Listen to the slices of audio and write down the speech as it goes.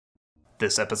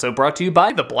This episode brought to you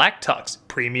by The Black Tux,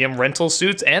 premium rental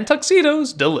suits and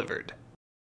tuxedos delivered.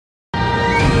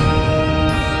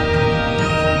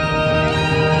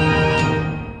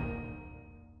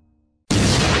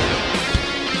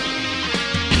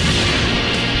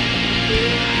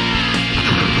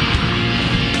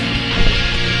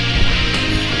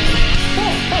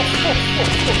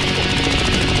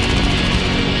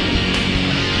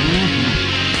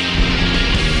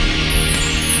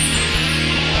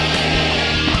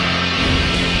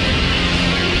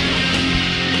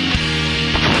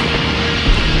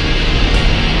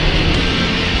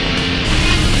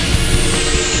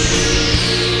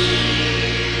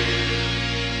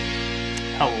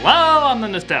 Hello, I'm the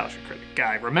Nostalgia Critic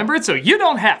guy. Remember it so you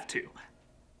don't have to.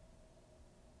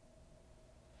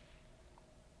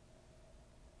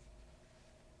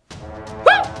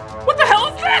 What the hell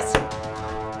is this?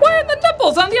 Why are the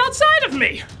nipples on the outside of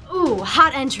me? Ooh,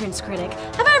 hot entrance, critic.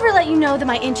 Have I ever let you know that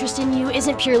my interest in you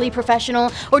isn't purely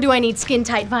professional, or do I need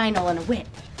skin-tight vinyl and a whip?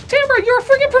 Tamara, you're a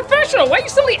freaking professional. Why are you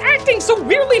suddenly acting so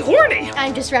weirdly horny?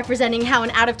 I'm just representing how an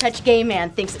out-of-touch gay man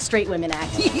thinks that straight women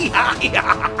act.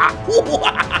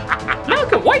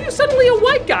 Malcolm, why are you suddenly a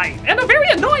white guy? And a very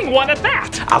annoying one at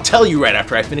that. I'll tell you right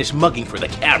after I finish mugging for the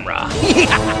camera.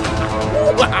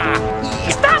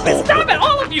 Stop it,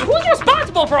 all of you! Who's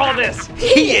responsible for all this?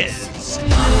 He is.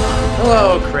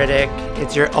 Hello, critic.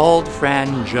 It's your old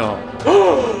friend, Joel.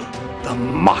 The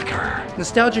mocker.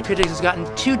 Nostalgia Critic has gotten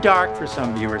too dark for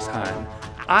some viewers' time.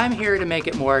 I'm here to make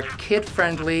it more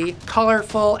kid-friendly,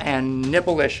 colorful, and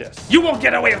nipplelicious. You won't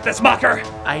get away with this, mocker!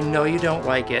 I know you don't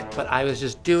like it, but I was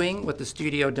just doing what the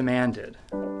studio demanded.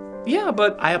 Yeah,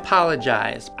 but I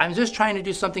apologize. I'm just trying to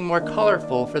do something more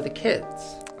colorful for the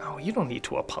kids. oh, you don't need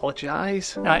to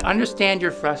apologize. Now, I understand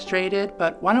you're frustrated,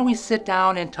 but why don't we sit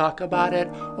down and talk about it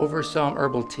over some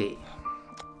herbal tea?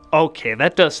 Okay,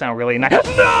 that does sound really nice.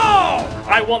 No!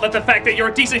 I won't let the fact that you're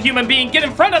a decent human being get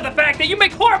in front of the fact that you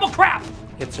make horrible crap!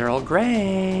 It's Earl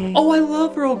Grey. Oh, I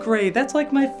love Earl Grey. That's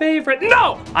like my favorite.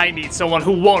 No! I need someone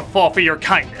who won't fall for your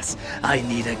kindness. I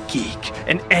need a geek.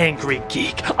 An angry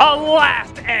geek. A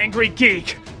last angry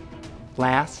geek!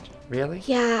 Last? Really?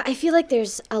 Yeah, I feel like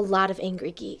there's a lot of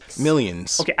angry geeks.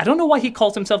 Millions. Okay, I don't know why he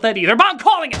calls himself that either, but I'm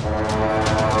calling it!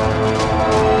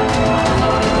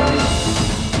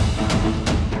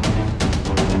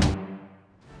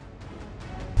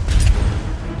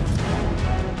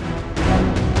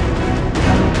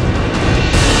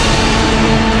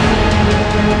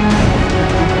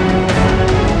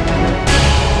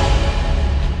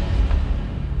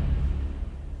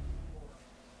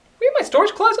 Were you in my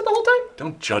storage closet the whole time?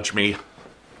 Don't judge me.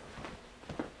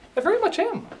 I very much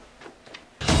am.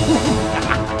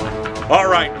 All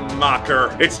right,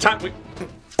 mocker. It's time we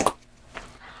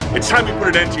put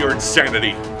an end to your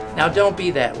insanity. Now don't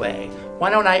be that way. Why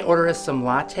don't I order us some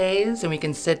lattes and we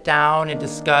can sit down and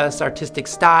discuss artistic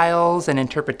styles and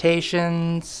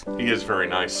interpretations? He is very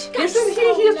nice. Isn't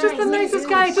he? He's just the nicest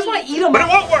guy. I just want to eat him. But it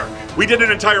won't work! We did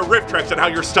an entire riff track on how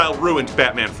your style ruined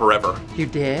Batman Forever. You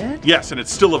did? Yes, and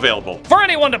it's still available. For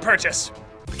anyone to purchase.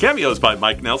 The cameos by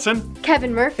Mike Nelson.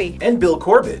 Kevin Murphy. And Bill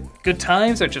Corbett. Good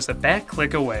times are just a back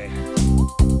click away.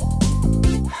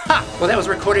 Ha! Well, that was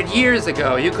recorded years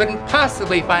ago. You couldn't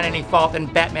possibly find any fault in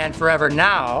Batman Forever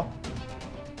now.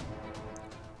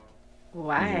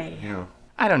 Why? Yeah.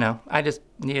 I don't know. I just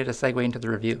needed a segue into the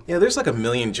review. Yeah, there's like a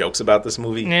million jokes about this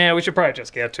movie. Yeah, we should probably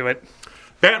just get to it.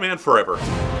 Batman Forever.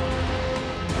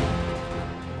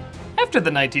 After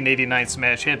the 1989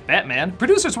 smash hit Batman,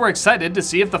 producers were excited to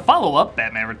see if the follow-up,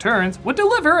 Batman Returns, would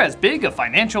deliver as big a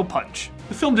financial punch.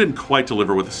 The film didn't quite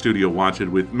deliver what the studio wanted,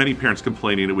 with many parents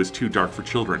complaining it was too dark for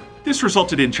children. This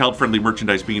resulted in child-friendly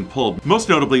merchandise being pulled, most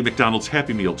notably McDonald's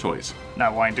Happy Meal toys.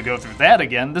 Not wanting to go through that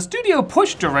again, the studio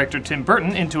pushed director Tim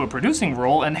Burton into a producing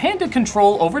role and handed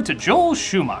control over to Joel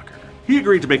Schumacher. He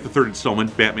agreed to make the third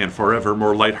installment, Batman Forever,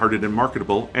 more lighthearted and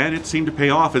marketable, and it seemed to pay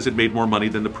off as it made more money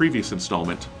than the previous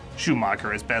installment.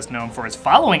 Schumacher is best known for his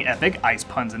following epic, Ice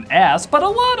Puns and Ass, but a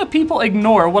lot of people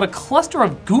ignore what a cluster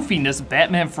of goofiness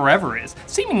Batman Forever is,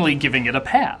 seemingly giving it a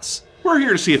pass. We're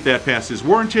here to see if that pass is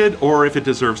warranted, or if it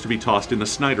deserves to be tossed in the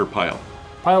Snyder pile.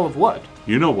 Pile of what?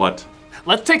 You know what.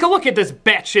 Let's take a look at this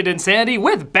batshit insanity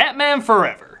with Batman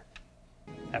Forever.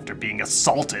 After being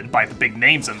assaulted by the big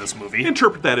names in this movie,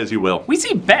 Interpret that as you will. we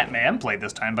see Batman, played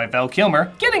this time by Val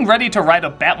Kilmer, getting ready to ride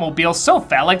a Batmobile so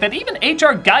phallic that even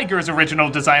H.R. Geiger's original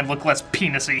design looked less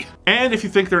penisy. And if you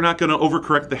think they're not going to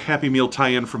overcorrect the Happy Meal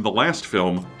tie-in from the last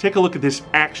film, take a look at this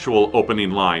actual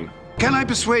opening line. Can I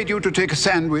persuade you to take a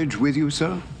sandwich with you,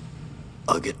 sir?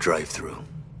 I'll get drive-through.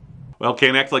 Well,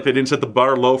 can't act like they didn't set the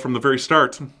bar low from the very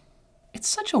start. It's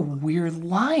such a weird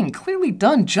line, clearly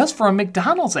done just for a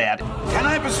McDonald's ad. Can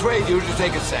I persuade you to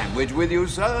take a sandwich with you,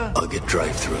 sir? I'll get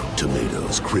drive-thru.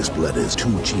 Tomatoes, crisp lettuce,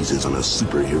 2 cheeses on a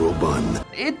superhero bun.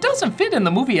 It doesn't fit in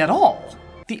the movie at all.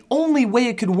 The only way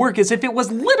it could work is if it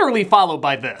was literally followed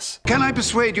by this. Can I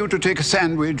persuade you to take a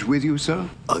sandwich with you, sir?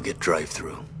 I'll get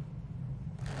drive-thru.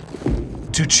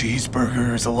 2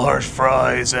 cheeseburgers, a large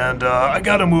fries, and I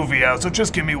got a movie out, so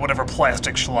just give me whatever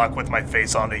plastic schlock with my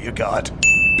face on it you got.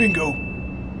 Bingo.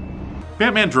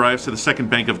 Batman drives to the second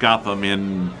bank of Gotham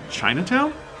in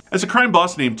Chinatown? As a crime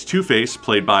boss named Two-Face,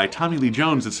 played by Tommy Lee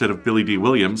Jones instead of Billy D.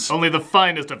 Williams. Only the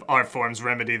finest of art forms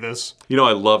remedy this. You know,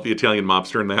 I love the Italian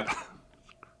mobster in that.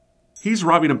 He's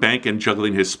robbing a bank and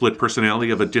juggling his split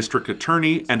personality of a district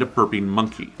attorney and a burping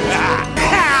monkey.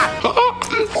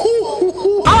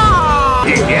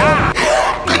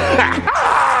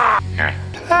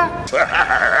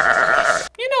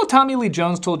 You know, Tommy Lee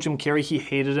Jones told Jim Carrey he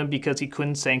hated him because he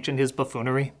couldn't sanction his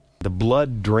buffoonery. The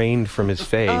blood drained from his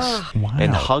face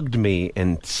and hugged me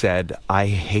and said, "I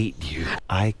hate you.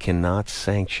 I cannot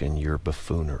sanction your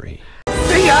buffoonery."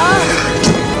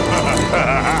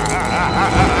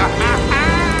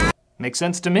 Makes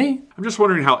sense to me. I'm just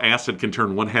wondering how acid can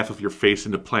turn one half of your face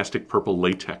into plastic purple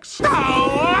latex.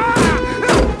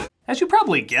 As you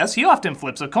probably guess, he often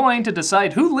flips a coin to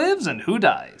decide who lives and who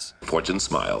dies. Fortune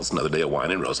smiles, another day of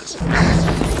wine and roses.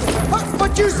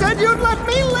 But you said you'd let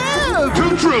me live!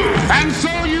 Too true, and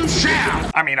so you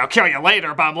shall! I mean, I'll kill you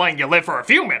later, but I'm letting you live for a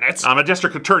few minutes. I'm a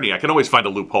district attorney. I can always find a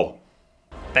loophole.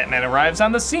 Batman arrives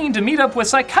on the scene to meet up with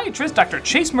psychiatrist Dr.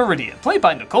 Chase Meridian, played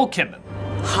by Nicole Kidman.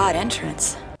 Hot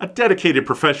entrance. A dedicated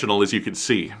professional, as you can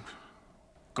see.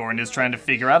 Gordon is trying to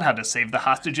figure out how to save the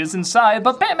hostages inside,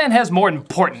 but Batman has more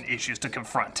important issues to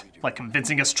confront, like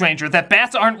convincing a stranger that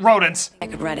bats aren't rodents. I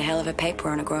could write a hell of a paper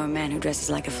on a grown man who dresses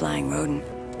like a flying rodent.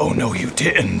 Oh no, you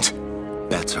didn't.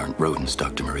 Bats aren't rodents,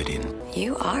 Dr. Meridian.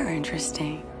 You are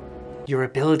interesting. Your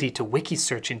ability to wiki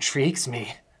search intrigues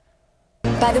me.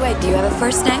 By the way, do you have a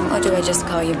first name, or do I just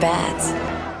call you Bats?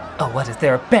 Oh, what, is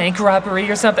there a bank robbery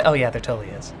or something? Oh yeah, there totally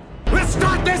is. Let's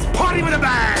start this party with a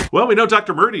bang! Well, we know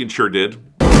Dr. Meridian sure did.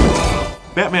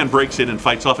 Batman breaks in and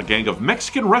fights off a gang of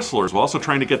Mexican wrestlers while also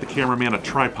trying to get the cameraman a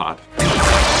tripod.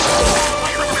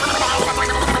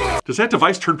 Does that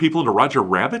device turn people into Roger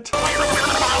Rabbit?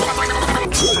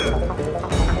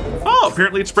 Oh,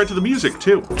 apparently it spread to the music,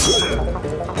 too.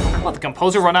 Well, the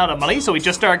composer ran out of money, so he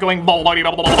just started going...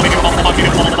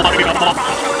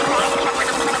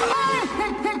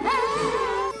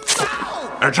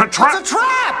 It's a trap! It's a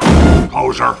trap!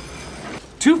 Poser.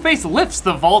 Two-Face lifts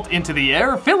the vault into the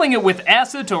air, filling it with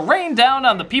acid to rain down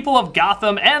on the people of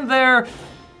Gotham and their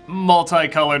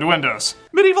multicolored windows.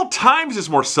 Medieval Times is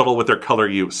more subtle with their color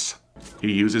use.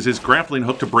 He uses his grappling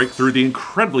hook to break through the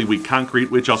incredibly weak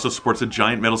concrete, which also supports a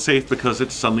giant metal safe because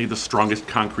it's suddenly the strongest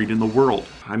concrete in the world.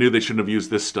 I knew they shouldn't have used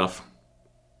this stuff.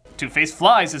 Two-Face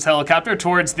flies his helicopter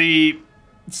towards the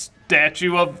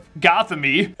statue of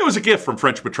Gotham-y. It was a gift from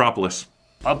French Metropolis.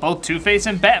 But both Two-Face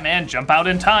and Batman jump out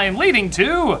in time, leading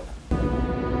to...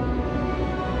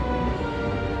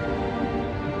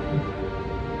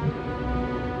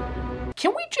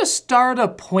 Can we just start a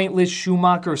pointless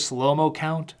Schumacher slow-mo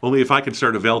count? Only if I can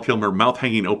start a Val Kilmer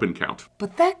mouth-hanging open count.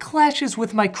 But that clashes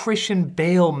with my Christian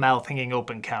Bale mouth-hanging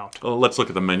open count. Oh, let's look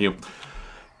at the menu.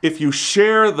 If you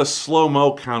share the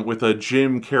slow-mo count with a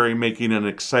Jim Carrey making an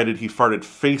excited he farted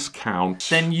face count...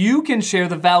 Then you can share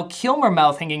the Val Kilmer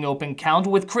mouth-hanging open count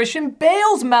with Christian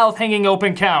Bale's mouth-hanging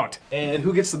open count. And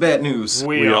who gets the bad news?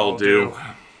 We all do.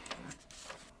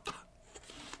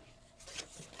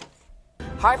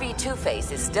 Harvey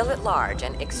Two-Face is still at large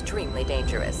and extremely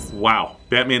dangerous. Wow,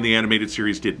 Batman the Animated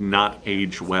Series did not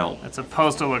age well. It's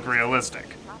supposed to look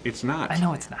realistic. It's not. I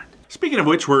know it's not. Speaking of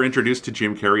which, we're introduced to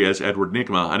Jim Carrey as Edward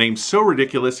Nygma, a name so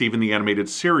ridiculous even the animated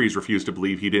series refused to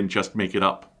believe he didn't just make it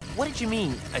up. What did you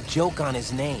mean, a joke on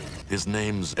his name? His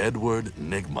name's Edward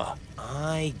Nygma.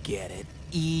 I get it.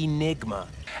 Enigma.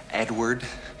 Edward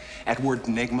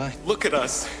Nygma. Look at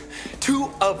us. 2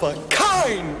 of a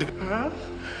kind! Huh?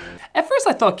 At first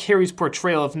I thought Carrey's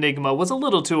portrayal of Nygma was a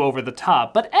little too over the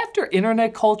top, but after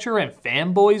internet culture and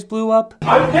fanboys blew up...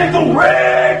 I'm Pickle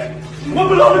Rick!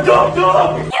 Woman on the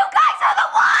dum-dum! You guys are the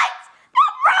ones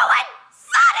that ruined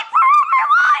Sonic for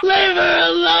everyone! Leave her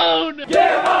alone!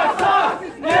 Get my socks!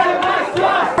 Get my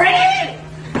socks!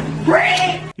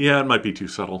 Bring! Yeah, it might be too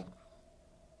subtle.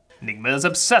 Nygma is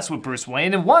obsessed with Bruce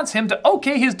Wayne and wants him to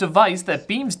okay his device that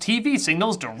beams TV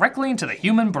signals directly into the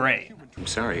human brain. I'm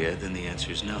sorry, Ed, then the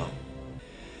answer's no.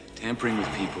 Tampering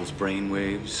with people's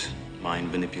brainwaves,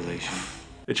 mind manipulation.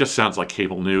 It just sounds like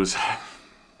cable news.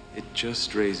 It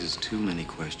just raises too many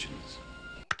questions.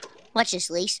 Watch this,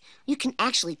 Lise. You can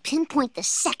actually pinpoint the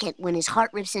second when his heart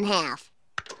rips in half.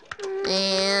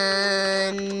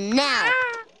 And now.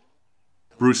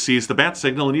 Bruce sees the bat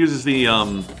signal and uses the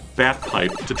bat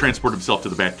pipe to transport himself to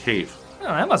the bat cave. Oh,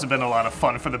 that must have been a lot of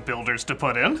fun for the builders to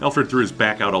put in. Alfred threw his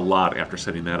back out a lot after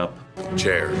setting that up.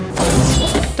 Chair.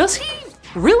 Does he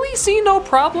really see no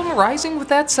problem arising with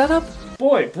that setup?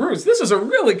 Boy, Bruce, this is a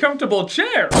really comfortable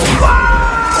chair.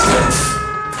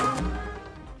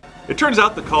 It turns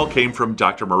out the call came from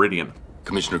Dr. Meridian.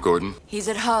 Commissioner Gordon? He's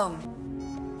at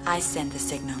home. I sent the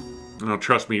signal. Oh,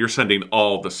 trust me, you're sending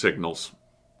all the signals.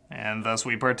 And thus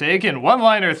we partake in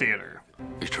one-liner theater.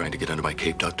 You're trying to get under my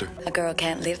cape, Doctor? A girl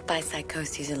can't live by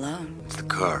psychoses alone. It's the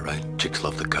car, right? Chicks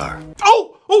love the car.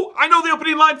 Oh, I know the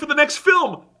opening line for the next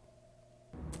film.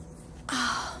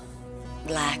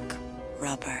 Black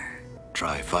rubber.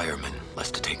 Try fireman,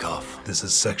 less to take off. This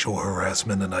is sexual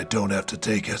harassment and I don't have to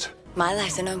take it. My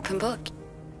life's an open book.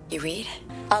 You read?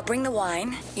 I'll bring the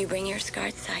wine, you bring your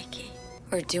scarred psyche.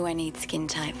 Or do I need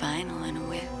skin-tight vinyl and a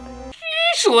whip?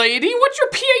 Sheesh, lady, what's your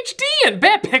PhD in?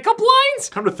 Bad pickup lines?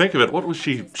 Come to think of it, what was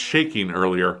she shaking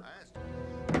earlier?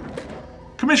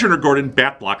 Commissioner Gordon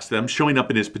bat blocks them, showing up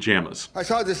in his pajamas. I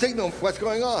saw the signal. What's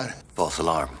going on? False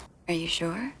alarm. Are you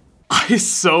sure? I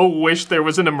so wish there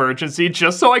was an emergency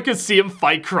just so I could see him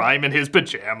fight crime in his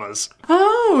pajamas.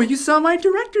 Oh, you saw my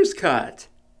director's cut.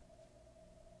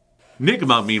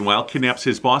 Nigma, meanwhile, kidnaps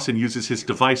his boss and uses his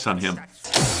device on him.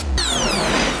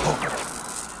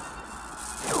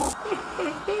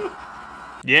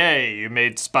 Yay, you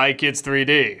made Spy Kids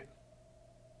 3D.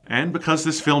 And because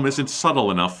this film isn't subtle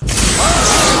enough...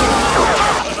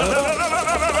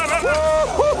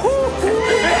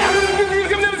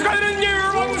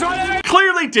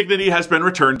 Clearly, dignity has been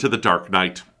returned to the Dark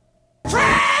Knight.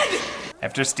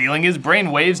 After stealing his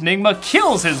brainwaves, Nigma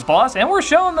kills his boss, and we're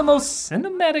shown the most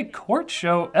cinematic court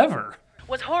show ever.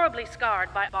 Was horribly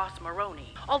scarred by Boss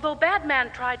Maroney. Although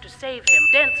Batman tried to save him,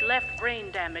 dense left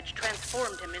brain damage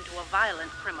transformed him into a violent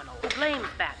criminal who blames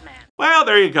Batman. Well,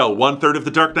 there you go. 1/3 of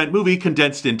the Dark Knight movie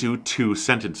condensed into 2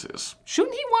 sentences.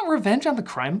 Shouldn't he want revenge on the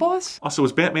crime boss? Also,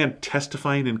 is Batman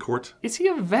testifying in court? Is he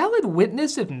a valid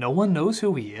witness if no one knows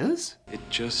who he is? It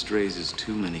just raises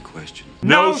too many questions.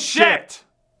 No shit!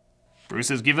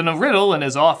 Bruce is given a riddle in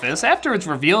his office after it's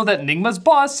revealed that Nigma's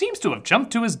boss seems to have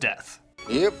jumped to his death.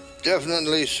 Yep,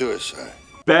 definitely suicide.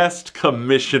 Best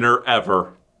commissioner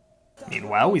ever.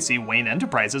 Meanwhile, we see Wayne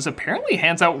Enterprises apparently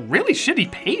hands out really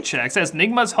shitty paychecks as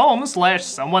Nigma's home /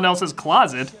 someone else's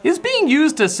closet is being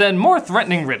used to send more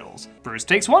threatening riddles. Bruce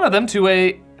takes one of them to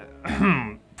a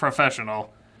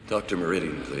professional. Dr.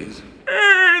 Meridian, please.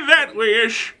 That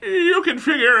wish. You can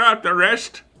figure out the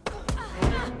rest.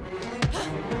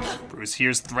 Bruce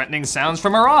hears threatening sounds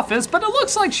from her office, but it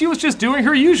looks like she was just doing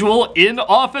her usual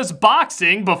in-office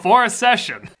boxing before a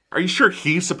session. Are you sure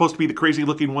he's supposed to be the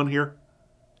crazy-looking one here?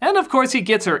 And of course he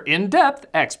gets her in-depth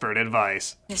expert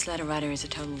advice. This letter writer is a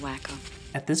total wacko.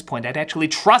 At this point, I'd actually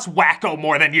trust Wacko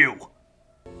more than you.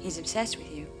 He's obsessed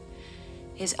with you.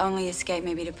 His only escape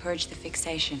may be to purge the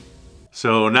fixation.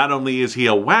 So not only is he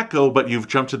a wacko, but you've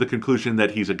jumped to the conclusion that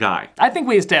he's a guy. I think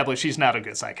we established she's not a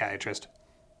good psychiatrist.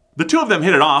 The two of them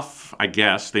hit it off, I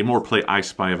guess. They more play I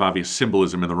Spy of obvious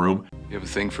symbolism in the room. You have a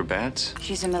thing for bats?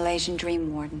 She's a Malaysian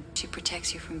dream warden. She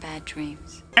protects you from bad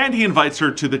dreams. And he invites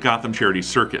her to the Gotham Charity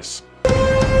Circus. A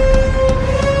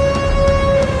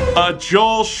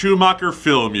Joel Schumacher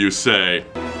film, you say?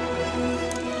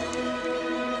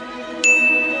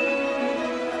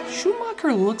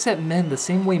 Schumacher looks at men the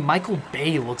same way Michael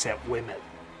Bay looks at women.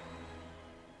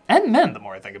 And men, the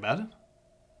more I think about it.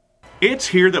 It's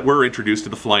here that we're introduced to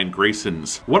the Flying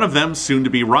Graysons. One of them soon to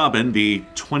be Robin, the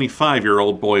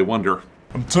 25-year-old boy wonder.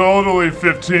 I'm totally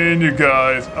 15, you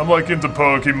guys. I'm like into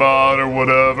Pokemon or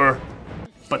whatever.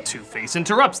 But Two-Face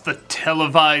interrupts the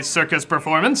televised circus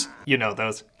performance. You know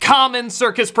those common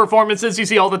circus performances you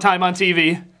see all the time on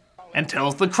TV. And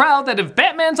tells the crowd that if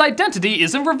Batman's identity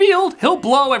isn't revealed, he'll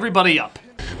blow everybody up.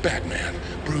 Batman,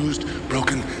 bruised,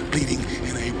 broken, bleeding,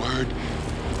 in a word,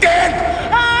 dead!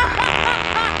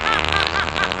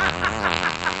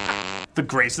 The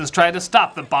Graysons try to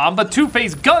stop the bomb, but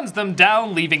Two-Face guns them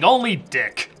down, leaving only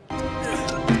Dick.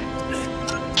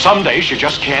 Some days you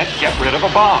just can't get rid of a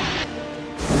bomb.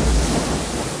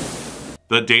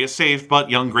 The day is saved, but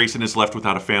young Grayson is left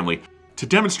without a family. To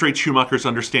demonstrate Schumacher's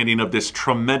understanding of this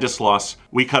tremendous loss,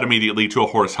 we cut immediately to a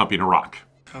horse humping a rock.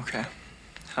 Okay,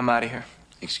 I'm out of here.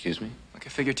 Excuse me? Look, I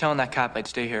figured telling that cop I'd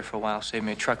stay here for a while saved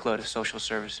me a truckload of social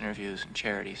service interviews and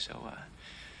charity, so,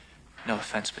 no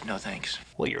offense, but no thanks.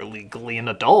 Well, you're legally an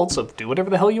adult, so do whatever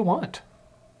the hell you want.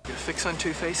 Get a fix on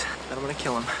Two-Face, then I'm gonna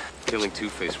kill him. Killing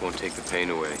Two-Face won't take the pain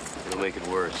away. It'll make it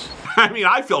worse. I mean,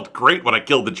 I felt great when I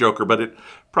killed the Joker, but it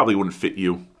probably wouldn't fit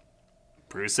you.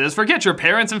 Bruce says, forget your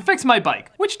parents and fix my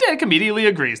bike, which Dick immediately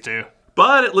agrees to.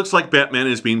 But it looks like Batman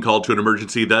is being called to an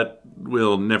emergency that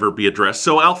will never be addressed,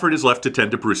 so Alfred is left to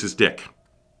tend to Bruce's dick.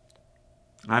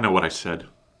 I know what I said.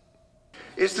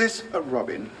 Is this a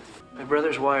Robin? My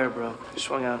brother's wire broke. I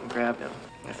swung out and grabbed him.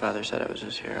 My father said I was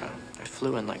his hero. I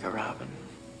flew in like a robin.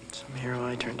 Some hero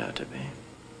I turned out to be.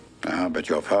 But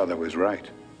your father was right.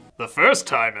 The first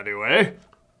time, anyway.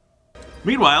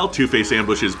 Meanwhile, Two-Face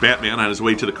ambushes Batman on his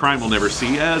way to the crime we'll never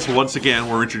see, as once again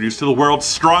we're introduced to the world's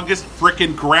strongest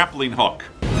frickin' grappling hook.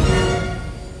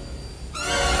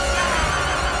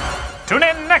 Tune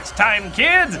in next time,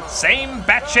 kids! Same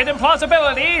batshit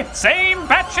implausibility, same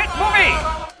batshit movie!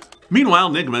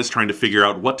 Meanwhile, Nigma is trying to figure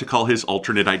out what to call his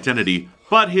alternate identity,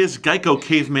 but his Geico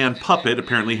caveman puppet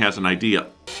apparently has an idea.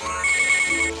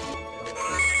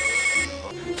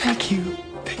 Thank you.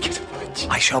 Thank you so much.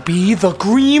 I shall be the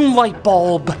green light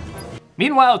bulb.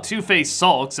 Meanwhile, Two-Face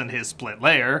sulks in his split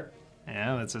lair.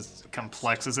 Yeah, that's as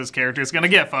complex as his character is gonna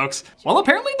get, folks. Well,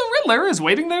 apparently the Riddler is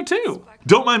waiting there too.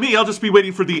 Don't mind me, I'll just be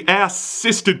waiting for the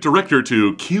assistant director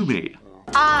to cue me.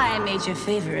 I made your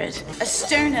favorite, a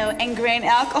sterno and grain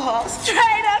alcohol.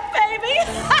 Straight up, baby!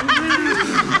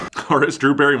 Or as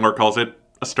Drew Barrymore calls it,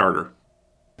 a starter.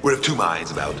 We're of two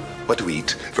minds about what to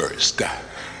eat first.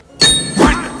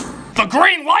 The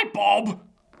green light bulb!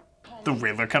 The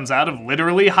Riddler comes out of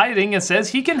literally hiding and says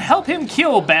he can help him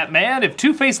kill Batman if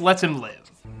Two-Face lets him live.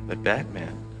 But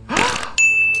Batman... There's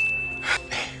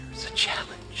a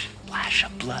challenge. Flash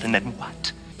of blood and then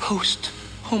what?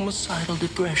 Post-homicidal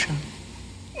depression.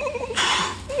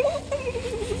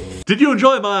 Did you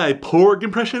enjoy my Porg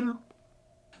impression?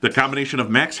 The combination of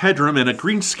Max Headroom and a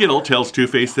green Skittle tells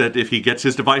Two-Face that if he gets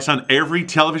his device on every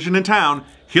television in town,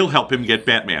 he'll help him get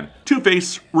Batman.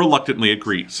 Two-Face reluctantly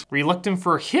agrees. Reluctant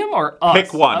for him or us?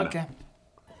 Pick one. Okay.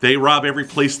 They rob every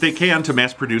place they can to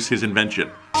mass produce his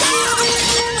invention.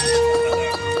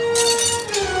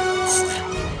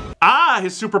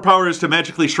 His superpower is to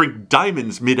magically shrink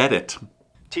diamonds mid-edit.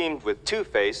 Teamed with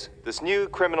Two-Face, this new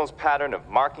criminal's pattern of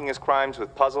marking his crimes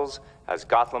with puzzles has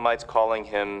Gothamites calling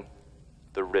him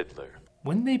the Riddler.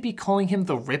 Wouldn't they be calling him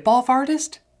the ripoff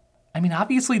artist? I mean,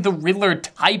 obviously the Riddler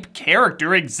type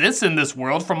character exists in this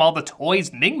world from all the toys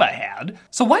Nigma had,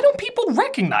 so why don't people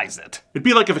recognize it? It'd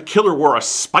be like if a killer wore a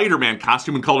Spider-Man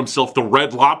costume and called himself the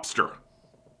Red Lobster.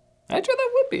 Actually,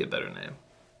 that would be a better name.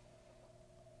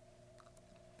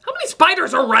 How many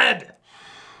spiders are red?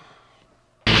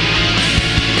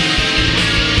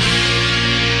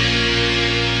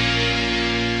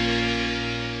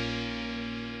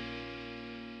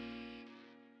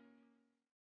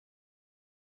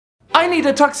 I need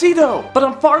a tuxedo, but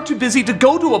I'm far too busy to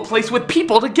go to a place with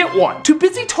people to get one. Too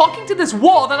busy talking to this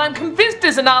wall that I'm convinced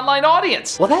is an online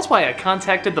audience. Well, that's why I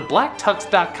contacted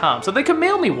thebblacktux.com so they could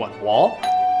mail me one, wall.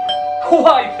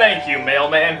 Why, thank you,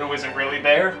 mailman who isn't really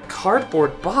there.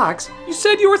 Cardboard box? You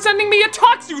said you were sending me a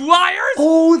tux, you liars!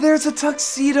 Oh, there's a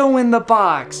tuxedo in the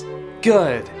box.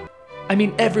 Good. I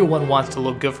mean, everyone wants to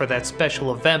look good for that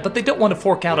special event, but they don't want to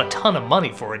fork out a ton of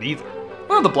money for it either.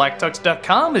 Well,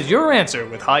 thebblacktux.com is your answer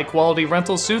with high-quality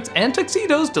rental suits and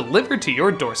tuxedos delivered to your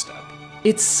doorstep.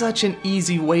 It's such an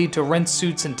easy way to rent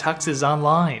suits and tuxes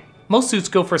online. Most suits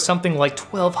go for something like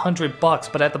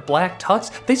 $1,200, but at the Black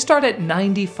Tux, they start at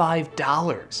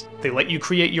 $95. They let you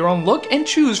create your own look and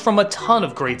choose from a ton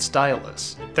of great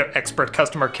stylists. Their expert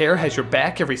customer care has your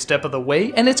back every step of the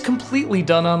way, and it's completely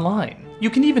done online. You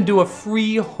can even do a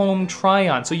free home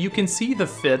try-on so you can see the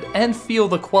fit and feel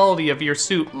the quality of your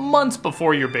suit months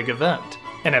before your big event.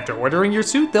 And after ordering your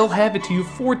suit, they'll have it to you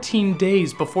 14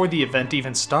 days before the event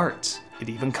even starts. It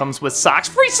even comes with socks,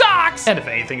 free socks! And if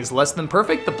anything is less than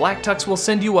perfect, the Black Tux will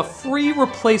send you a free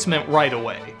replacement right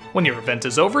away. When your event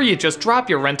is over, you just drop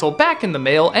your rental back in the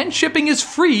mail and shipping is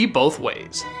free both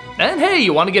ways. And hey,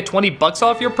 you want to get 20 bucks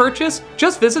off your purchase?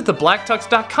 Just visit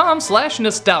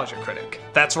thebblacktux.com/nostalgiacritic.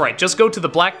 That's right, just go to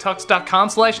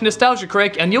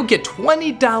thebblacktux.com/nostalgiacritic and you'll get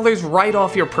 $20 right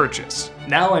off your purchase.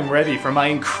 Now I'm ready for my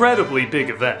incredibly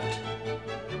big event.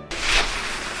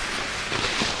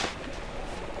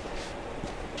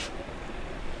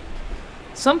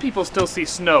 Some people still see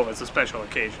snow as a special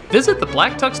occasion. Visit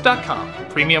thebblacktux.com.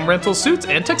 Premium rental suits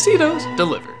and tuxedos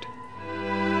delivered.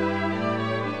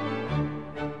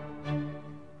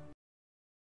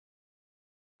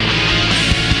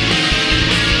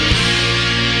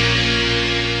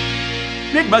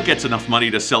 Nigma gets enough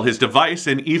money to sell his device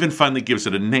and even finally gives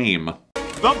it a name.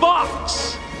 The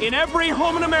box! In every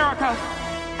home in America,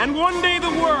 and one day the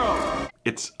world!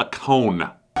 It's a cone.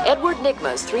 Edward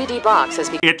Nygma's 3D box has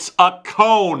become... It's a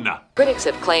cone! Critics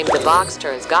have claimed the box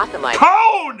turns Gothamite...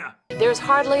 Cone! There's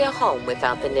hardly a home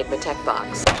without the Nygmatech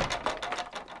box.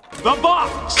 The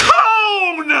box!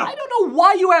 Cone! I don't know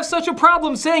why you have such a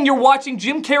problem saying you're watching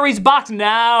Jim Carrey's box.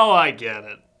 Now I get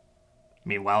it.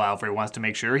 Meanwhile, Alfred wants to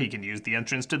make sure he can use the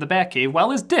entrance to the Batcave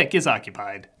while his dick is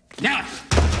occupied. Now!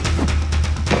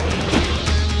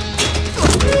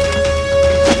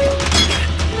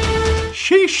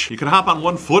 Sheesh, you can hop on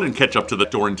one foot and catch up to the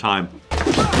door in time.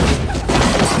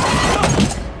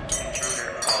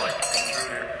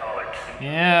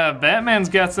 Yeah, Batman's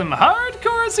got some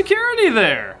hardcore security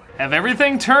there. Have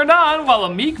everything turned on while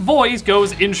a meek voice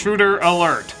goes intruder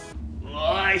alert.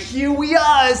 Here we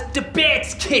are, it's the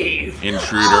Bat's cave.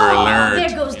 Intruder alert.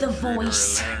 There goes the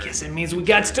voice. I guess it means we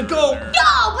got to go.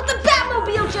 Yo, but the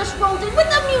Batmobile just rolled in with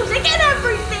the music and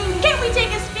everything. Can't we take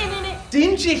a spin in it?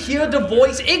 Didn't you hear the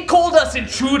voice? It called us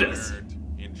intruders.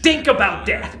 Think about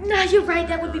that. Nah, you're right,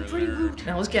 that would be pretty rude.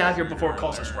 Now let's get out of here before it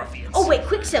calls us ruffians. Oh wait,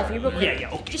 quick selfie real quick.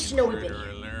 Yeah, okay. Just to know we've been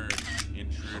here.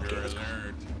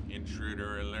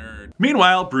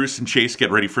 Meanwhile, Bruce and Chase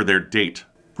get ready for their date.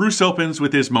 Bruce opens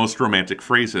with his most romantic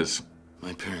phrases.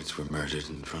 My parents were murdered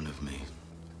in front of me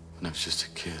when I was just a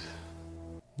kid.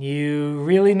 You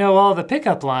really know all the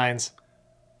pickup lines.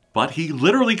 But he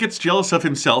literally gets jealous of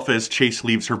himself as Chase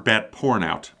leaves her bat porn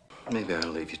out. Maybe I'll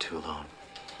leave you two alone.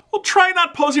 Well, try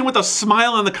not posing with a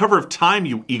smile on the cover of Time,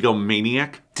 you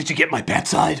egomaniac. Did you get my bat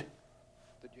side?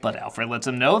 But Alfred lets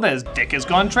him know that his dick has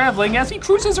gone traveling as he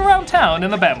cruises around town in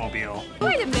the Batmobile.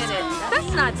 Wait a minute,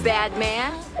 that's not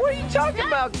Batman. What are you talking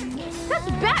about? That's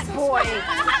Batboy.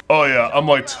 Oh yeah, I'm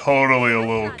like totally a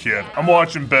little kid. I'm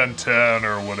watching Ben 10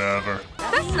 or whatever.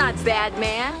 That's not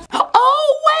Batman.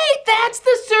 Oh wait, that's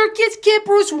the circus kid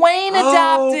Bruce Wayne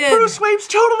adopted. Oh, Bruce Wayne's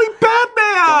totally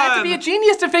Batman! Don't have to be a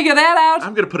genius to figure that out.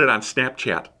 I'm gonna put it on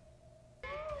Snapchat.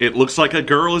 It looks like a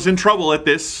girl is in trouble at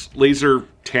this laser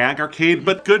tag arcade,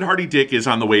 but good Hardy Dick is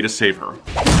on the way to save her.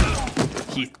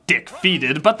 He's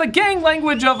dick-feated, but the gang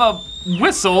language of a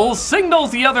whistle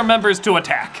signals the other members to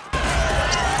attack.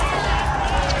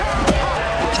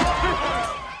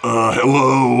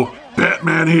 Hello?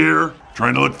 Batman here?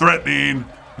 Trying to look threatening.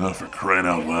 Oh, for crying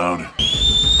out loud.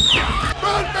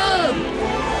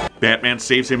 Batman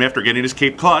saves him after getting his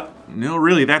cape caught. No,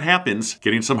 really, that happens.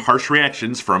 Getting some harsh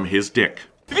reactions from his dick.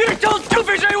 If you told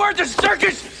Two-Face anywhere at the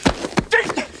circus, they'd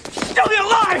still be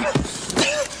alive!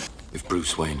 If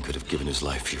Bruce Wayne could have given his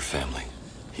life for your family,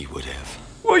 he would have.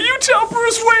 Will you tell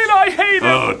Bruce Wayne I hate him?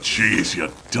 Oh, jeez, you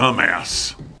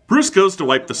dumbass. Bruce goes to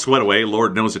wipe the sweat away.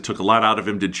 Lord knows it took a lot out of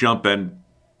him to jump, and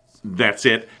that's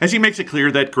it, as he makes it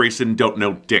clear that Grayson don't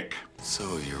know Dick.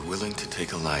 So you're willing to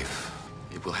take a life.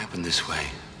 It will happen this way.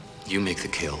 You make the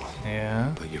kill.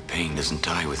 Yeah. But your pain doesn't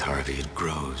die with Harvey, it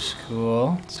grows.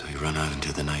 Cool. So you run out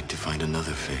into the night to find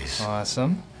another face.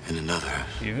 Awesome. And another.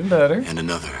 Even better. And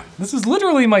another. This is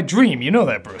literally my dream, you know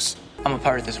that, Bruce. I'm a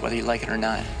part of this whether you like it or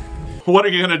not. What are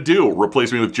you gonna do?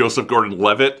 Replace me with Joseph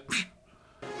Gordon-Levitt?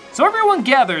 So everyone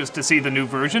gathers to see the new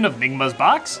version of Nygma's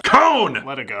box. Cone!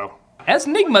 Let it go. As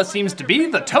Nygma seems to be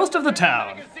the toast of the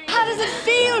town. How does it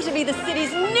feel to be the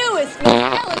city's newest, most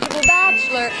eligible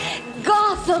bachelor?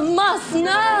 Gotham must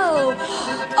know!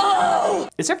 Oh!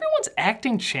 Is everyone's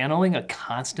acting channeling a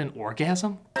constant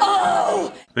orgasm?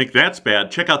 Oh! Think that's bad?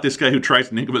 Check out this guy who tries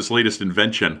Nygma's latest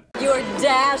invention. You're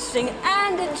dashing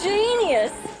and a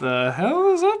genius! The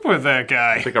hell is up with that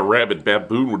guy? I think a rabid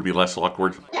baboon would be less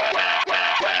awkward.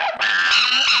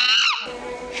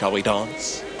 Shall we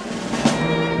dance?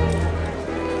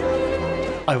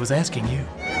 I was asking you.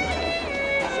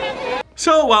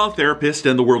 So while a therapist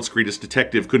and the world's greatest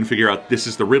detective couldn't figure out this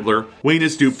is the Riddler, Wayne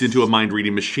is duped into a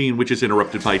mind-reading machine which is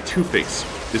interrupted by Two-Face.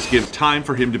 This gives time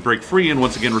for him to break free and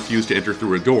once again refuse to enter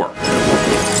through a door.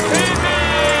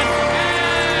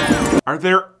 Are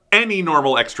there any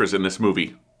normal extras in this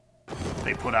movie?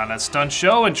 They put on a stunt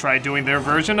show and tried doing their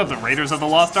version of the Raiders of the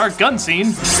Lost Ark gun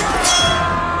scene.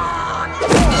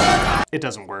 It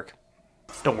doesn't work.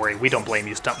 Don't worry, we don't blame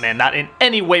you, stuntman, not in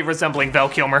any way resembling Val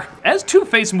Kilmer. As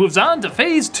Two-Face moves on to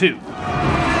phase 2.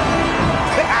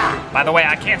 By the way,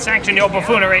 I can't sanction your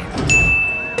buffoonery.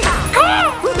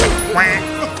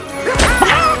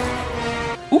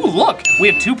 Ooh, look, we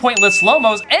have 2 pointless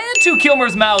slow-mos and 2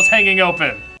 Kilmer's mouths hanging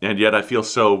open. And yet I feel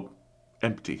so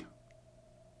empty.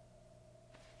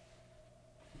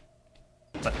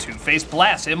 But Two-Face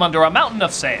blasts him under a mountain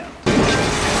of sand.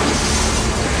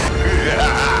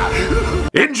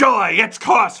 Enjoy! It's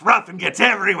coarse, rough, and gets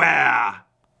everywhere!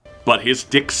 But his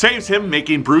dick saves him,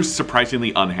 making Bruce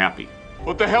surprisingly unhappy.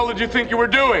 What the hell did you think you were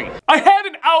doing? I had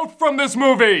an out from this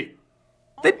movie!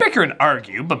 They bicker and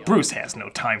argue, but Bruce has no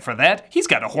time for that. He's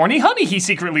got a horny honey he's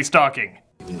secretly stalking.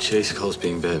 Even Chase calls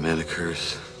being Batman a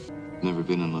curse. Never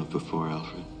been in love before,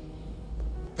 Alfred.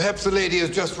 Perhaps the lady is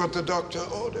just what the doctor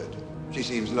ordered. She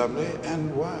seems lovely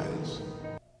and wise.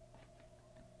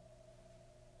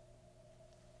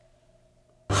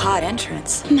 Hot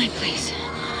entrance. My place.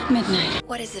 Midnight.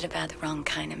 What is it about the wrong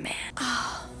kind of man?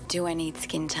 Oh, do I need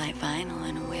skin-tight vinyl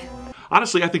and a whip?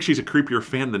 Honestly, I think she's a creepier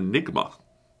fan than Nigma.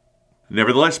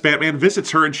 Nevertheless, Batman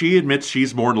visits her and she admits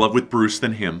she's more in love with Bruce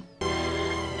than him.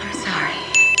 I'm sorry.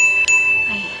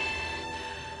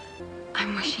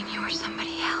 I'm wishing you were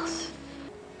somebody else.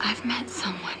 I've met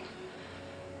someone.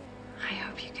 I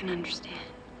hope you can understand.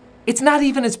 It's not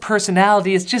even his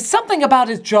personality, it's just something about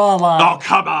his jawline. Oh,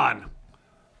 come on!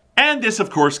 And this, of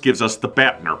course, gives us the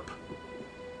Bat-Nerp.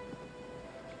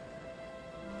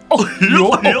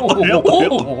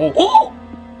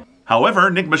 However,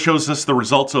 Nigma shows us the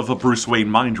results of a Bruce Wayne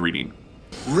mind reading.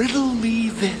 Riddle me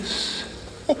this.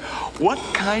 What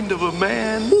kind of a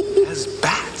man has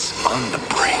bats on the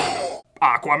brain?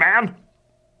 Aquaman!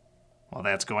 While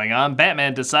that's going on,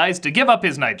 Batman decides to give up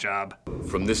his night job.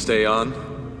 From this day on,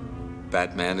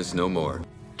 Batman is no more.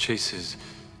 Chase is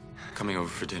coming over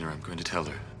for dinner. I'm going to tell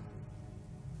her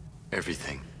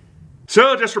everything.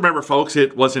 So just remember, folks,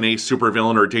 it wasn't a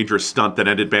supervillain or a dangerous stunt that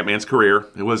ended Batman's career.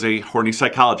 It was a horny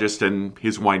psychologist and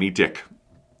his whiny dick.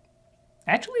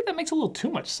 Actually, that makes a little too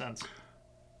much sense.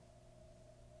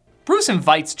 Bruce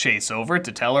invites Chase over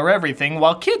to tell her everything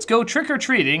while kids go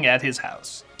trick-or-treating at his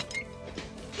house.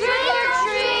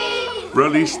 Trick-or-treat!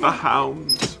 Release the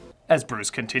hounds. As Bruce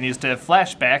continues to have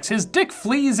flashbacks, his dick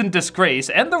flees in disgrace,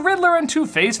 and the Riddler and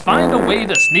Two-Face find a way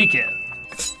to sneak in.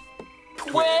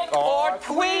 Trick or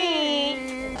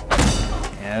tweet!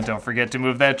 And don't forget to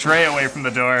move that tray away from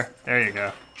the door. There you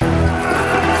go.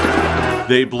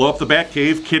 They blow up the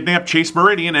Batcave, kidnap Chase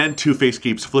Meridian, and Two-Face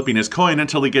keeps flipping his coin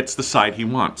until he gets the side he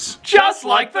wants. Just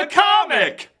like the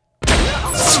comic!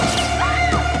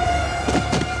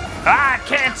 I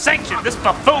can't sanction this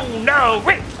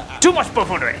buffoonery! Too much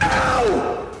buffoonery!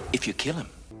 If you kill him,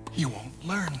 you won't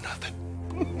learn nothing.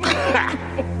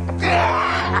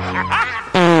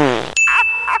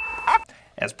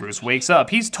 As Bruce wakes up,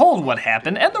 he's told what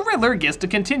happened, and the Riddler gets to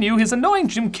continue his annoying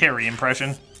Jim Carrey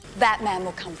impression. Batman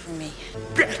will come for me.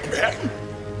 Batman?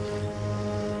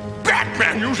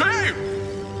 Batman, you say?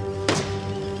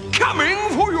 Coming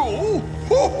for you?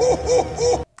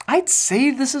 I'd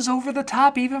say this is over the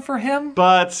top even for him.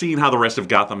 But seeing how the rest of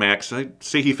Gotham acts, I'd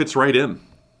say he fits right in.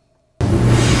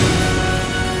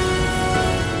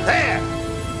 There!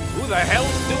 Who the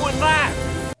hell's doing that?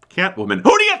 Catwoman.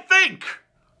 Who do you think?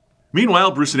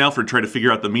 Meanwhile, Bruce and Alfred try to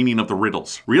figure out the meaning of the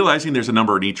riddles, realizing there's a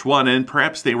number in each one and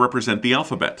perhaps they represent the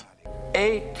alphabet.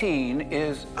 18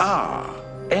 is R.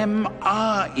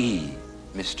 M-R-E.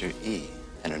 Mr. E.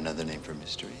 And another name for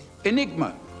Mr. E.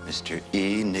 Enigma. Mr.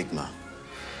 E. Nigma.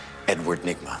 Edward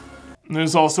Nigma.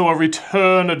 There's also a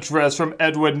return address from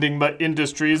Edward Nigma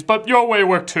Industries, but your way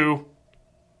worked too.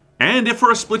 And if for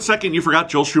a split second you forgot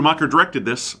Joel Schumacher directed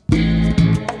this.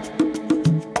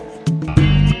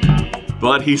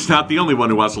 But he's not the only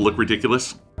one who wants to look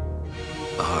ridiculous.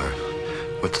 R.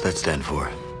 What's that stand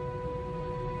for?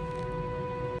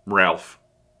 Ralph.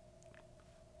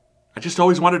 I just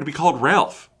always wanted to be called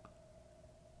Ralph.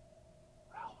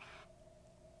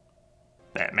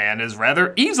 Batman is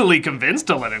rather easily convinced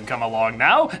to let him come along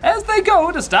now, as they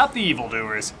go to stop the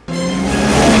evildoers.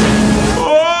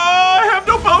 Oh, I have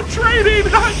no boat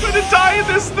training! I'm gonna die in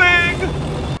this thing!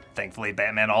 Thankfully,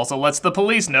 Batman also lets the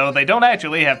police know they don't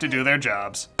actually have to do their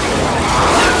jobs.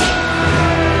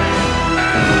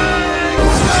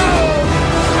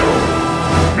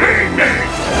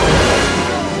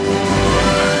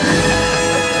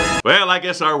 Well, I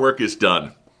guess our work is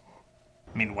done.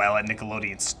 Meanwhile, at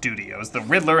Nickelodeon Studios, the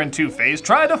Riddler and Two-Face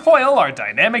try to foil our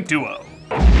dynamic duo.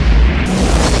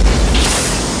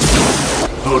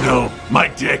 Oh no, my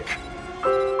dick!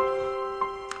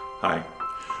 Hi.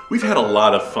 We've had a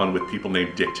lot of fun with people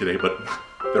named Dick today, but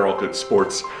they're all good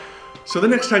sports. So the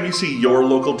next time you see your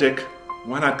local Dick,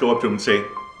 why not go up to him and say,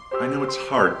 I know it's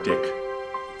hard, Dick.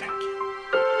 Thank you.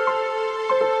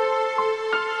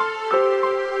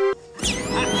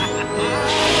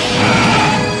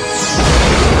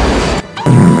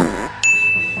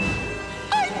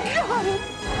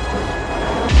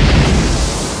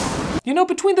 You know,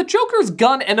 between the Joker's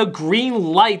gun and a green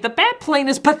light, the Batplane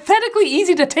is pathetically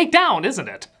easy to take down, isn't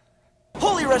it?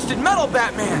 Holy rusted metal,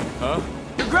 Batman! Huh?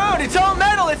 Your ground, it's all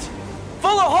metal, it's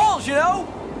full of holes, you know?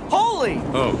 Holy!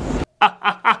 Oh.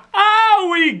 Ah,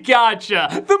 we gotcha.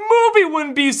 The movie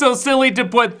wouldn't be so silly to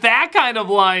put that kind of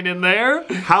line in there.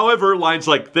 However, lines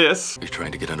like this. You're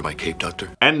trying to get under my cape, Doctor?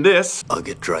 And this. I'll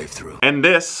get drive-through. And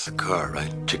this. The car,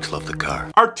 right? Chicks love the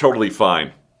car. Are totally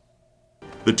fine.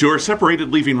 The two are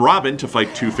separated, leaving Robin to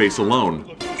fight Two-Face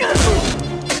alone.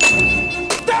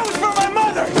 That was for my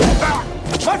mother!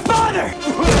 My father!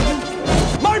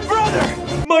 My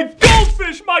brother! My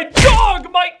goldfish! My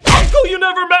dog! My uncle you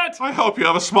never met! I hope you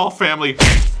have a small family.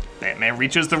 Batman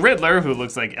reaches the Riddler, who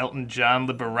looks like Elton John,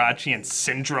 Liberace, and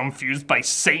Syndrome fused by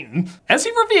Satan, as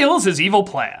he reveals his evil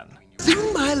plan.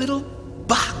 Soon my little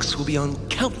box will be on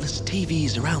countless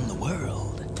TVs around the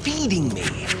world, feeding me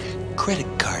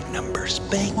credit card numbers,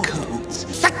 bank codes,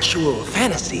 sexual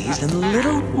fantasies, and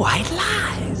little white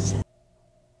lies.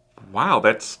 Wow,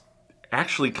 that's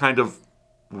actually kind of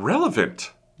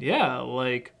relevant. Yeah,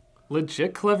 like,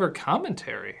 legit clever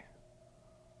commentary.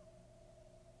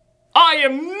 I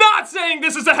am not saying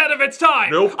this is ahead of its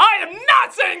time! Nope. I am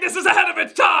not saying this is ahead of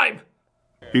its time!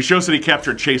 He shows that he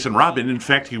captured Chase and Robin. In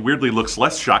fact, he weirdly looks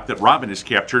less shocked that Robin is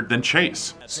captured than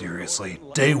Chase. Seriously,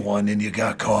 day one and you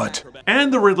got caught.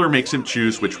 And the Riddler makes him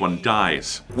choose which one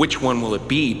dies. Which one will it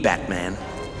be, Batman?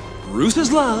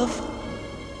 Bruce's love,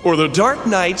 or the Dark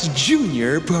Knight's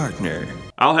junior partner?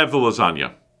 I'll have the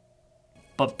lasagna.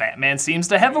 But Batman seems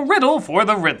to have a riddle for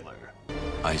the Riddler.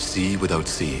 I see without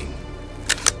seeing.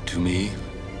 To me,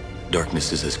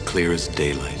 darkness is as clear as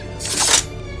daylight.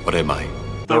 What am I?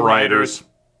 The writers.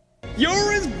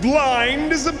 You're as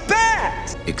blind as a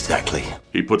bat! Exactly.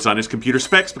 He puts on his computer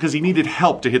specs because he needed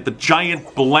help to hit the giant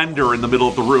blender in the middle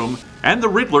of the room, and the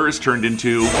Riddler is turned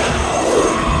into...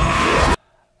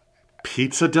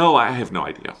 pizza dough? I have no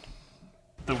idea.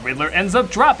 The Riddler ends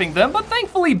up dropping them, but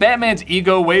thankfully Batman's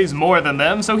ego weighs more than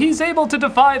them, so he's able to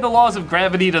defy the laws of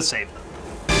gravity to save them.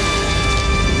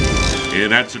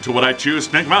 In answer to what I choose,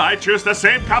 Nigma, I choose the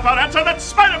same cop-out answer that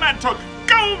Spider-Man took.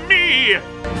 Go me!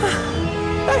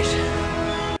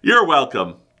 Right. You're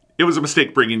welcome. It was a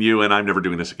mistake bringing you, and I'm never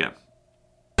doing this again.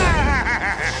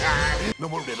 No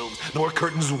more riddles, no more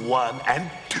curtains 1 and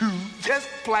 2, just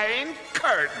plain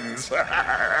curtains.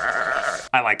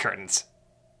 I like curtains.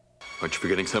 Aren't you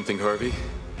forgetting something, Harvey?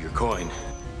 Your coin.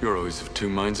 You're always of two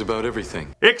minds about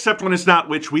everything. Except when it's not,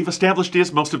 which we've established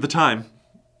is most of the time.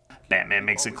 Batman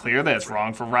makes it clear that it's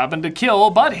wrong for Robin to kill,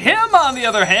 but him, on the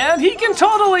other hand, he can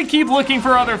totally keep looking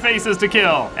for other faces to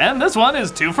kill. And this one is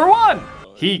 2 for 1.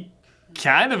 He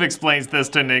kind of explains this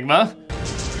to Enigma.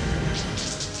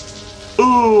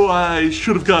 Ooh, I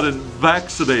should have gotten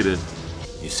vaccinated.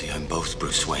 You see, I'm both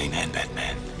Bruce Wayne and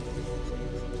Batman.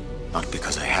 Not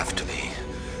because I have to be.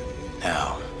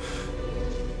 Now,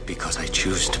 because I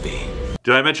choose to be.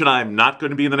 Did I mention I'm not going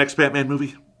to be in the next Batman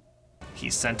movie?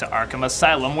 He's sent to Arkham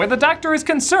Asylum, where the doctor is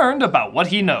concerned about what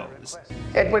he knows.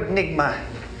 Edward Nygma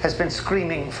has been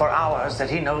screaming for hours that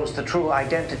he knows the true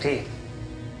identity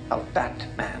of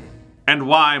Batman. And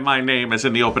why my name is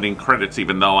in the opening credits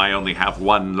even though I only have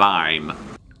one line.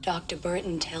 Dr.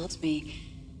 Burton tells me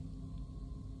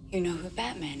you know who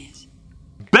Batman is.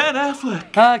 Ben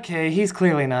Affleck! Okay, he's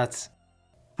clearly nuts.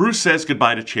 Bruce says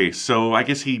goodbye to Chase, so I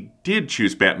guess he did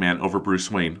choose Batman over Bruce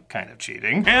Wayne. Kind of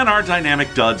cheating. And our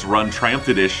dynamic duds run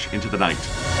triumphant-ish into the night.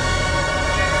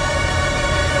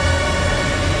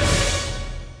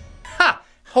 Ha!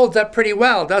 Holds up pretty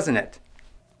well, doesn't it?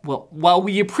 Well, while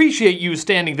we appreciate you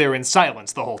standing there in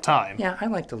silence the whole time. Yeah, I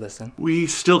like to listen. We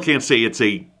still can't say it's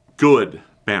a good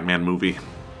Batman movie.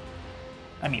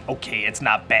 I mean, okay, it's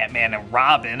not Batman and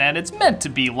Robin, and it's meant to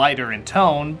be lighter in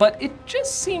tone, but it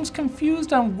just seems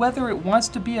confused on whether it wants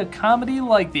to be a comedy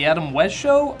like The Adam West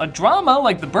Show, a drama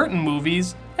like the Burton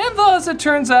movies, and thus it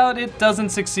turns out it doesn't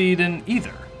succeed in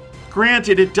either.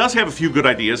 Granted, it does have a few good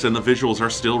ideas, and the visuals are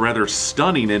still rather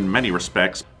stunning in many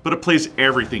respects, but it plays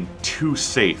everything too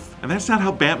safe, and that's not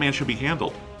how Batman should be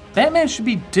handled. Batman should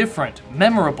be different,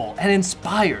 memorable, and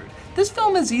inspired. This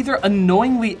film is either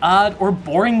annoyingly odd or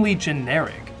boringly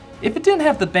generic. If it didn't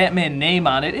have the Batman name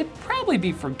on it, it'd probably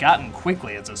be forgotten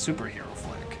quickly as a superhero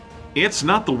flick. It's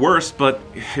not the worst, but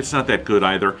it's not that good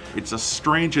either. It's a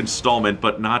strange installment,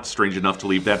 but not strange enough to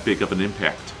leave that big of an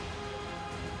impact.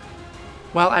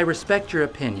 Well, I respect your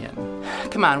opinion.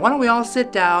 Come on, why don't we all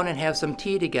sit down and have some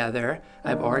tea together?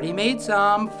 I've already made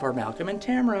some for Malcolm and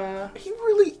Tamara. He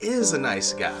really is a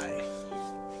nice guy.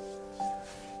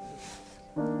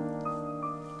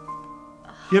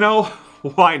 You know,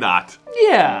 why not?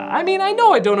 Yeah, I mean, I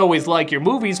know I don't always like your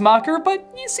movies, Mocker, but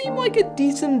you seem like a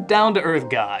decent, down-to-earth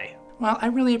guy. Well, I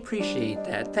really appreciate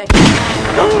that. Thank you.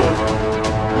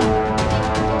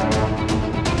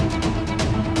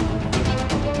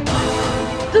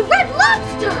 The Red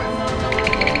Lobster!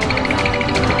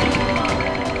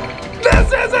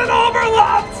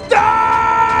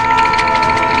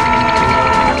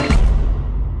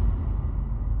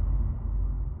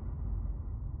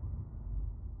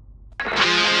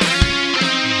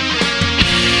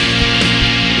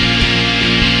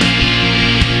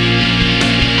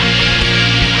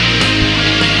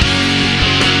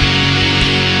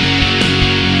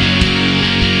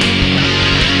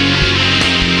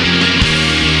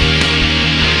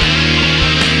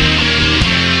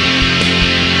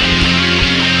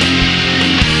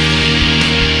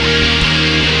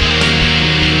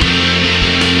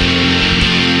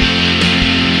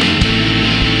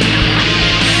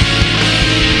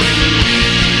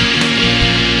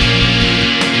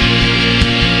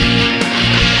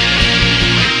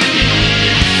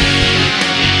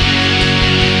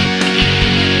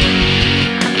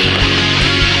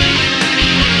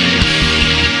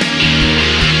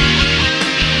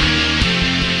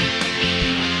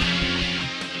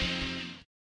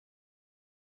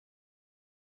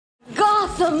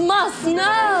 must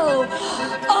know.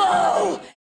 Oh!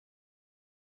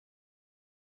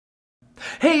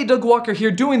 Hey, Doug Walker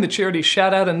here doing the charity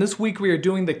shout out, and this week we are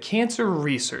doing the Cancer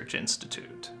Research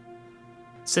Institute.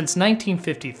 Since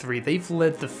 1953, they've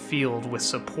led the field with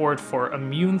support for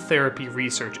immune therapy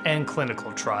research and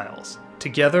clinical trials.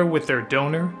 Together with their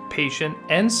donor, patient,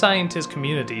 and scientist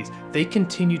communities, they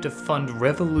continue to fund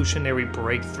revolutionary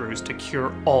breakthroughs to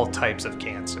cure all types of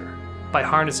cancer. By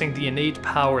harnessing the innate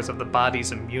powers of the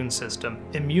body's immune system,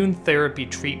 immune therapy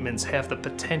treatments have the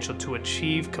potential to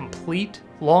achieve complete,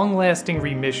 long-lasting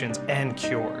remissions and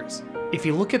cures. If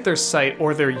you look at their site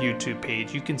or their YouTube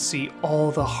page, you can see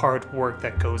all the hard work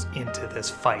that goes into this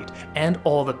fight and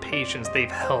all the patients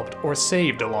they've helped or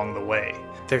saved along the way.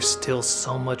 There's still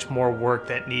so much more work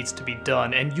that needs to be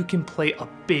done, and you can play a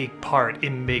big part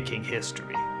in making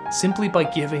history, simply by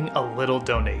giving a little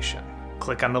donation.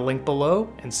 Click on the link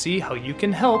below and see how you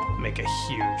can help make a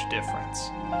huge difference.